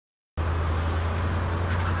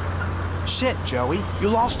shit, Joey. You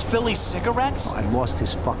lost Philly's cigarettes? Oh, I lost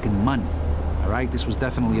his fucking money. All right? This was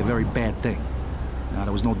definitely a very bad thing. Now,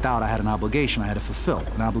 there was no doubt I had an obligation I had to fulfill.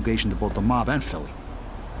 An obligation to both the mob and Philly.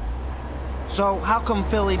 So how come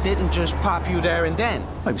Philly didn't just pop you there and then?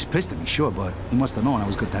 Well, he was pissed at me, sure, but he must have known I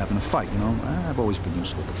was good to have in a fight, you know? I've always been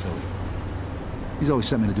useful to Philly. He's always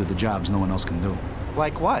sent me to do the jobs no one else can do.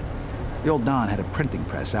 Like what? The old Don had a printing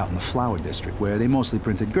press out in the Flower District where they mostly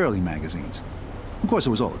printed girly magazines. Of course,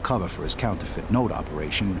 it was all a cover for his counterfeit note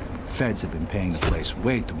operation. Feds had been paying the place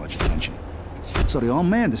way too much attention. So the old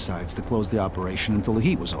man decides to close the operation until the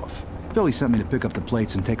heat was off. Philly sent me to pick up the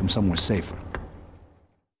plates and take them somewhere safer.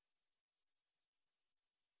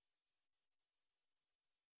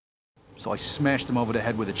 So I smashed him over the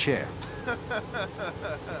head with a chair.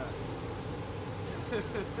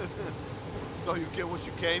 So you get what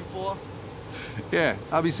you came for? Yeah,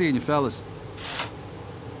 I'll be seeing you fellas.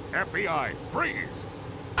 FBI, freeze!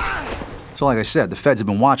 So like I said, the feds have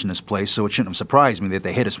been watching this place, so it shouldn't have surprised me that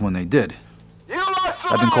they hit us when they did.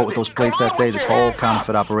 I've been caught with those plates that day, this whole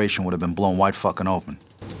counterfeit operation would have been blown wide fucking open.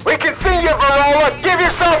 We can see you, Verola! Give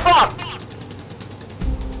yourself up!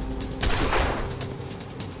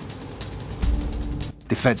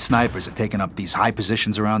 The Fed snipers had taken up these high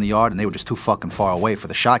positions around the yard, and they were just too fucking far away for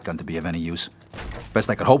the shotgun to be of any use. Best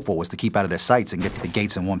I could hope for was to keep out of their sights and get to the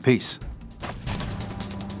gates in one piece.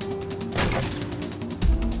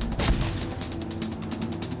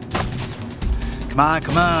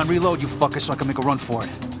 Come on, reload, you fuckers, so I can make a run for it.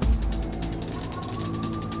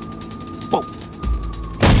 Whoa.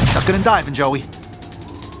 Ducking and diving, Joey.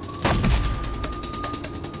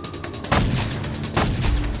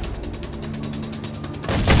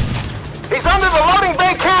 He's under the loading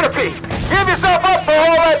bay canopy! Give yourself up,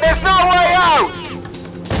 Verola! There's no way out!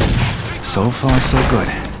 So far, so good.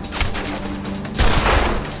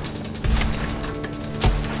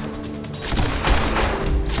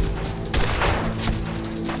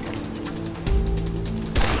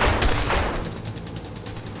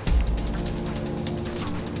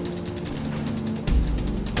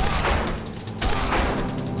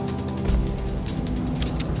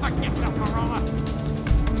 Fuck yourself, Verola!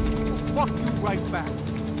 Fuck you right back.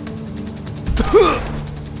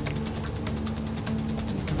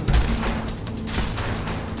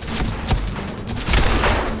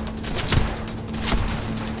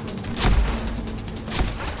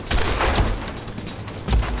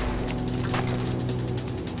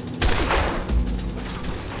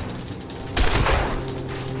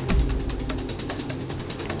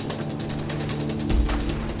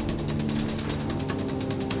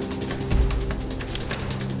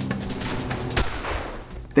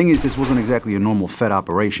 Thing is, this wasn't exactly a normal Fed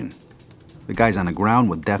operation. The guys on the ground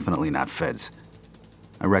were definitely not Feds.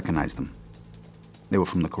 I recognized them. They were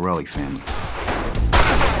from the Corelli family.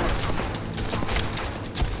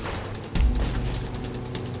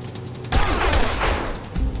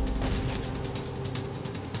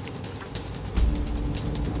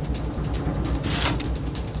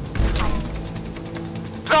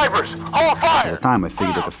 Snipers, hold fire! At the time, I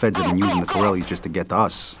figured that the Feds had been using the Corellis just to get to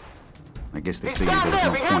us. I guess they figured there was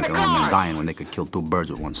no point in them dying when they could kill two birds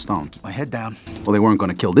with one stone. Keep my head down. Well, they weren't going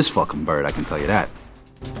to kill this fucking bird, I can tell you that.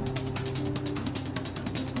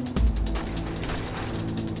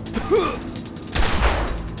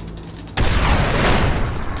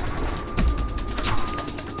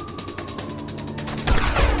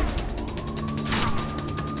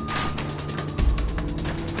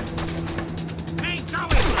 Hey,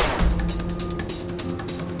 Joey!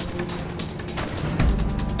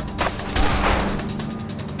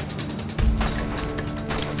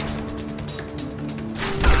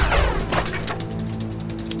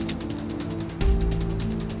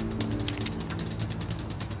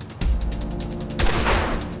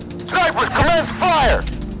 Snipers, commence fire!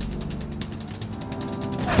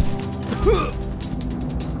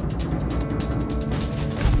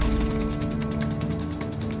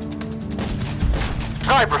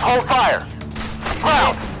 Snipers, hold fire!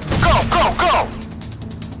 Ground! Go, go, go!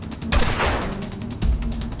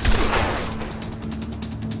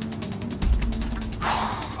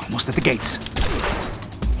 Almost at the gates.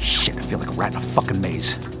 Shit, I feel like a rat in a fucking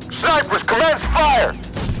maze. Snipers, commence fire!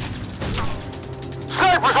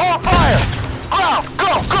 Snipers, hold fire! Ground!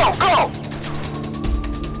 Go, go, go!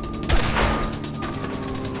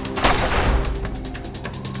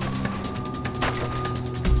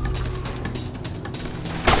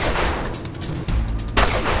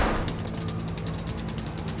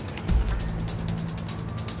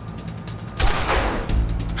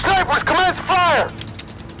 Snipers, commence fire!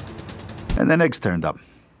 And then eggs turned up.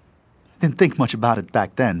 Didn't think much about it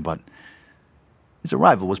back then, but His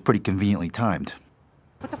arrival was pretty conveniently timed.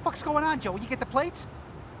 What the fuck's going on, Joe? You get the plates?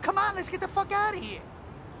 Come on, let's get the fuck out of here.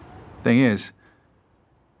 Thing is,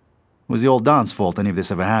 it was the old Don's fault any of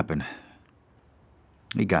this ever happened.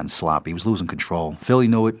 He'd gotten sloppy, he was losing control. Philly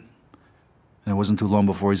knew it, and it wasn't too long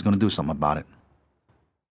before he was gonna do something about it.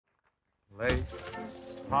 Lake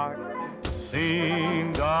Park,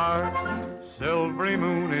 scene dark, silvery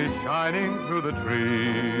moon is shining through the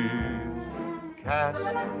trees. Cast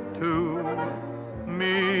to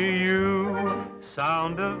me you,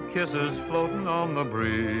 sound of kisses floating on the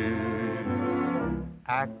breeze.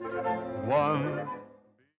 Act 1.